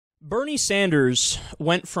Bernie Sanders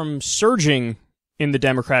went from surging in the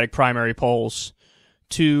Democratic primary polls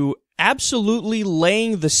to absolutely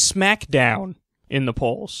laying the smackdown in the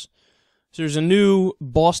polls. So there's a new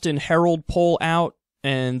Boston Herald poll out,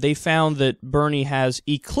 and they found that Bernie has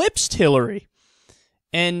eclipsed Hillary.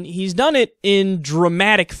 And he's done it in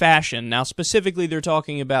dramatic fashion. Now, specifically, they're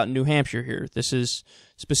talking about New Hampshire here. This is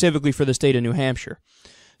specifically for the state of New Hampshire.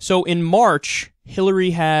 So in March,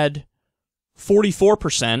 Hillary had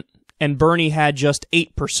 44%, and Bernie had just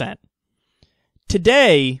 8%.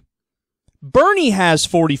 Today, Bernie has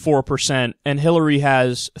 44%, and Hillary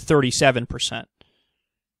has 37%.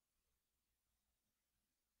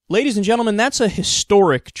 Ladies and gentlemen, that's a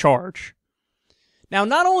historic charge. Now,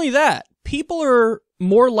 not only that, people are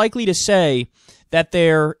more likely to say that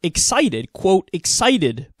they're excited, quote,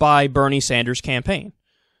 excited by Bernie Sanders' campaign.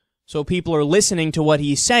 So people are listening to what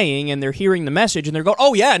he's saying, and they're hearing the message, and they're going,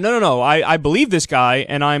 oh yeah, no, I believe this guy,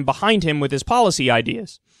 and I'm behind him with his policy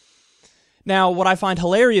ideas. Now, what I find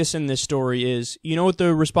hilarious in this story is, you know what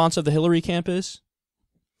the response of the Hillary camp is?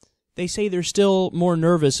 They say they're still more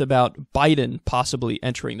nervous about Biden possibly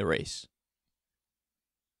entering the race.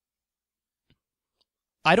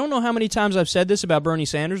 I don't know how many times I've said this about Bernie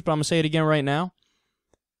Sanders, but I'm going to say it again right now.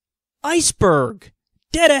 Iceberg!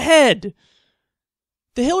 Dead ahead!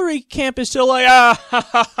 The Hillary camp is still like, yeah.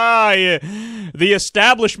 The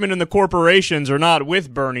establishment and the corporations are not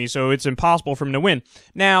with Bernie, so it's impossible for him to win.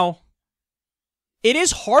 Now, it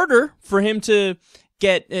is harder for him to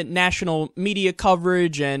get national media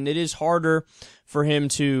coverage, and it is harder for him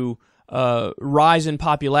to rise in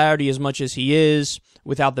popularity as much as he is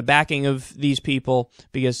without the backing of these people,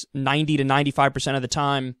 because 90 to 95% of the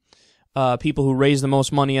time, people who raise the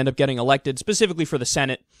most money end up getting elected, specifically for the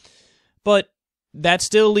Senate. But that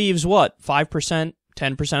still leaves, what, 5%,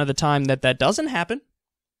 10% of the time that doesn't happen?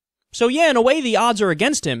 So yeah, in a way, the odds are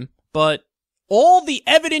against him, but all the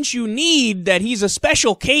evidence you need that he's a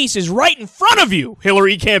special case is right in front of you,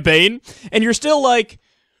 Hillary campaign, and you're still like,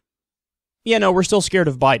 yeah, no, we're still scared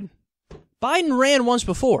of Biden. Biden ran once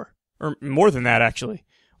before, or more than that, actually.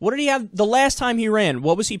 What did he have the last time he ran?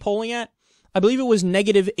 What was he polling at? I believe it was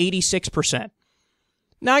negative 86%.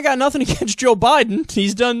 Now, I got nothing against Joe Biden.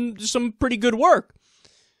 He's done some pretty good work.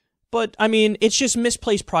 But, I mean, it's just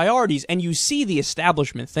misplaced priorities, and you see the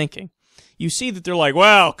establishment thinking. You see that they're like,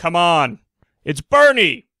 well, come on. It's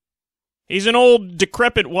Bernie. He's an old,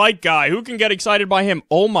 decrepit white guy. Who can get excited by him?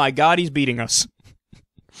 Oh, my God, he's beating us.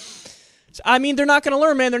 I mean, they're not going to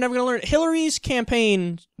learn, man. They're never going to learn. Hillary's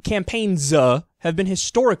campaigns have been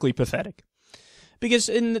historically pathetic. Because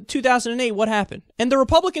in 2008, what happened? And the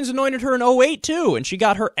Republicans anointed her in 2008, too, and she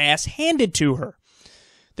got her ass handed to her.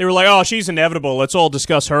 They were like, oh, she's inevitable. Let's all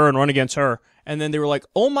discuss her and run against her. And then they were like,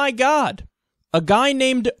 oh, my God. A guy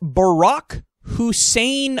named Barack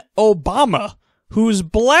Hussein Obama, who's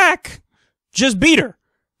black, just beat her.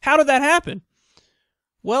 How did that happen?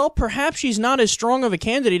 Well, perhaps she's not as strong of a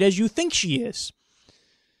candidate as you think she is.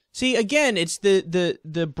 See, again, it's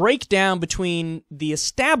the breakdown between the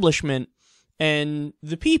establishment and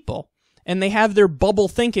the people. And they have their bubble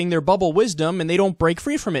thinking, their bubble wisdom, and they don't break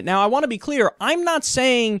free from it. Now, I want to be clear. I'm not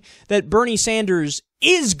saying that Bernie Sanders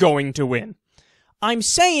is going to win. I'm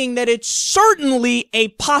saying that it's certainly a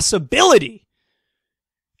possibility.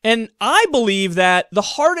 And I believe that the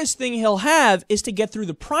hardest thing he'll have is to get through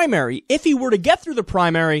the primary. If he were to get through the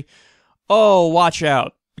primary, oh, watch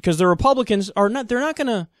out. Because the Republicans are not, they're not going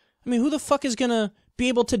to, I mean, who the fuck is going to be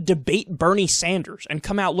able to debate Bernie Sanders and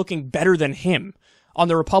come out looking better than him on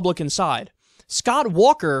the Republican side? Scott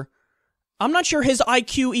Walker, I'm not sure his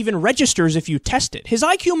IQ even registers if you test it. His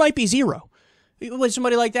IQ might be 0. Was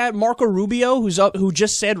somebody like that, Marco Rubio, who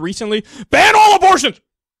just said recently, ban all abortions!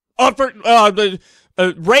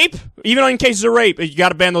 Rape, even in cases of rape, you got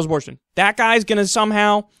to ban those abortions. That guy's going to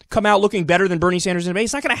somehow come out looking better than Bernie Sanders in the debate.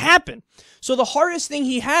 It's not going to happen. So the hardest thing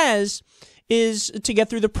he has is to get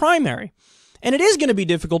through the primary. And it is going to be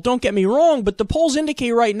difficult, don't get me wrong, but the polls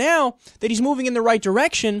indicate right now that he's moving in the right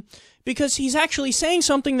direction because he's actually saying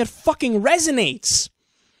something that fucking resonates.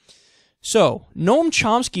 So, Noam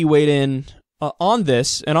Chomsky weighed in on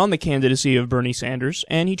this and on the candidacy of Bernie Sanders,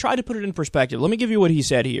 and he tried to put it in perspective. Let me give you what he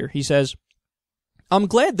said here. He says, I'm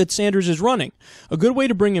glad that Sanders is running. A good way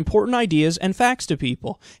to bring important ideas and facts to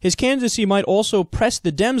people. His candidacy might also press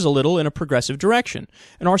the Dems a little in a progressive direction.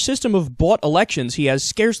 In our system of bought elections, he has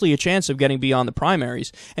scarcely a chance of getting beyond the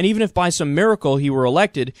primaries. And even if by some miracle he were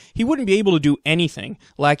elected, he wouldn't be able to do anything,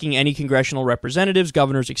 lacking any congressional representatives,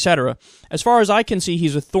 governors, etc. As far as I can see,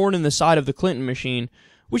 he's a thorn in the side of the Clinton machine,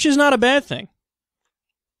 which is not a bad thing.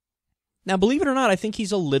 Now, believe it or not, I think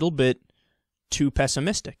he's a little bit too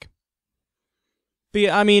pessimistic.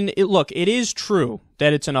 I mean, look, it is true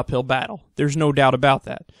that it's an uphill battle. There's no doubt about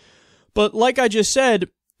that. But like I just said,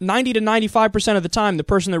 90 to 95% of the time, the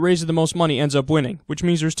person that raises the most money ends up winning, which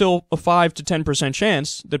means there's still a 5 to 10%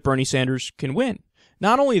 chance that Bernie Sanders can win.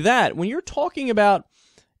 Not only that, when you're talking about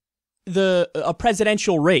a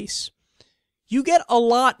presidential race, you get a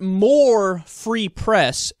lot more free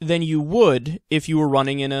press than you would if you were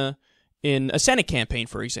running in a Senate campaign,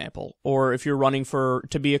 for example, or if you're running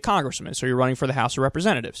to be a congressman, so you're running for the House of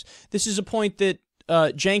Representatives. This is a point that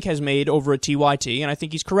Cenk has made over at TYT, and I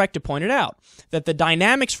think he's correct to point it out, that the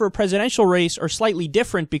dynamics for a presidential race are slightly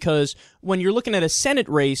different because when you're looking at a Senate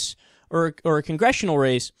race or a congressional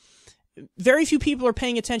race, very few people are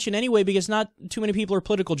paying attention anyway because not too many people are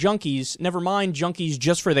political junkies, never mind junkies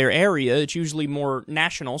just for their area. It's usually more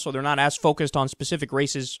national, so they're not as focused on specific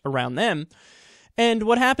races around them. And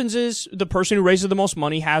what happens is the person who raises the most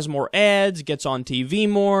money has more ads, gets on TV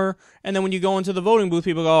more, and then when you go into the voting booth,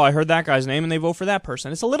 people go, oh, I heard that guy's name, and they vote for that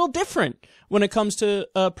person. It's a little different when it comes to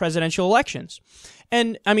presidential elections.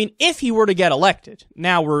 And, I mean, if he were to get elected,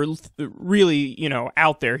 now we're really,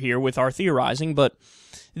 out there here with our theorizing, but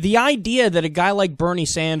the idea that a guy like Bernie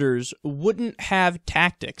Sanders wouldn't have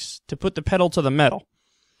tactics to put the pedal to the metal,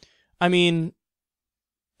 I mean,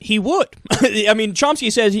 he would. I mean,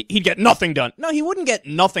 Chomsky says he'd get nothing done. No, he wouldn't get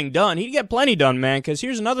nothing done. He'd get plenty done, man, because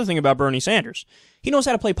here's another thing about Bernie Sanders. He knows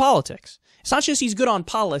how to play politics. It's not just he's good on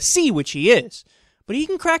policy, which he is, but he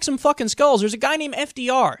can crack some fucking skulls. There's a guy named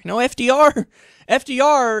FDR.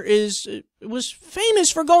 FDR was famous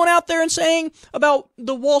for going out there and saying about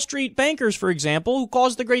the Wall Street bankers, for example, who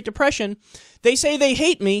caused the Great Depression, they say they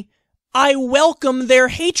hate me. I welcome their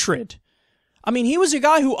hatred. I mean, he was a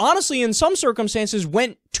guy who, honestly, in some circumstances,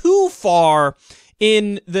 went too far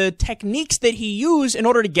in the techniques that he used in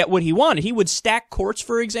order to get what he wanted. He would stack courts,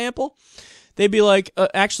 for example. They'd be like,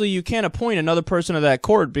 actually, you can't appoint another person to that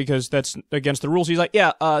court because that's against the rules. He's like,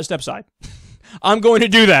 yeah, step aside. I'm going to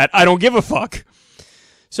do that. I don't give a fuck.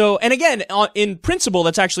 So, and again, in principle,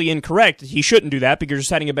 that's actually incorrect. He shouldn't do that because you're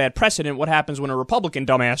setting a bad precedent. What happens when a Republican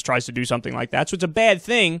dumbass tries to do something like that? So it's a bad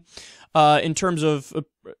thing in terms of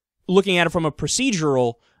looking at it from a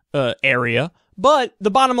procedural area, but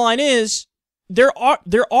the bottom line is there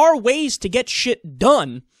are ways to get shit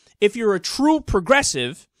done if you're a true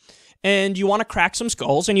progressive and you want to crack some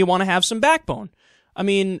skulls and you want to have some backbone. I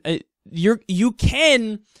mean, you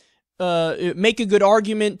can make a good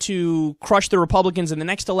argument to crush the Republicans in the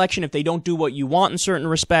next election if they don't do what you want in certain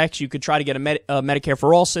respects. You could try to get a Medicare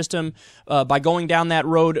for all system by going down that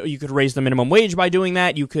road. You could raise the minimum wage by doing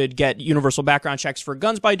that. You could get universal background checks for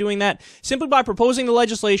guns by doing that. Simply by proposing the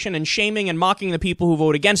legislation and shaming and mocking the people who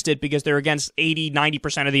vote against it because they're against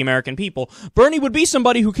 80-90% of the American people. Bernie would be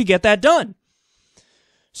somebody who could get that done.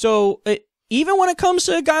 So even when it comes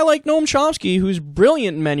to a guy like Noam Chomsky, who's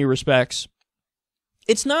brilliant in many respects,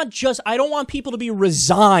 it's not just, I don't want people to be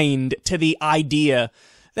resigned to the idea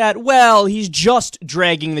that, well, he's just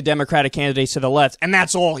dragging the Democratic candidates to the left, and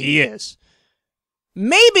that's all he is.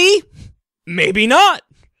 Maybe not.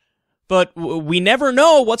 But we never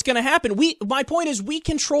know what's going to happen. My point is, we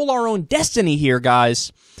control our own destiny here,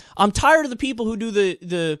 guys. I'm tired of the people who do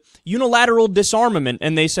the unilateral disarmament,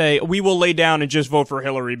 and they say, we will lay down and just vote for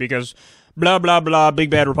Hillary because blah, blah, blah, big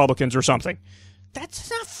bad Republicans or something. That's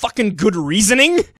not fucking good reasoning.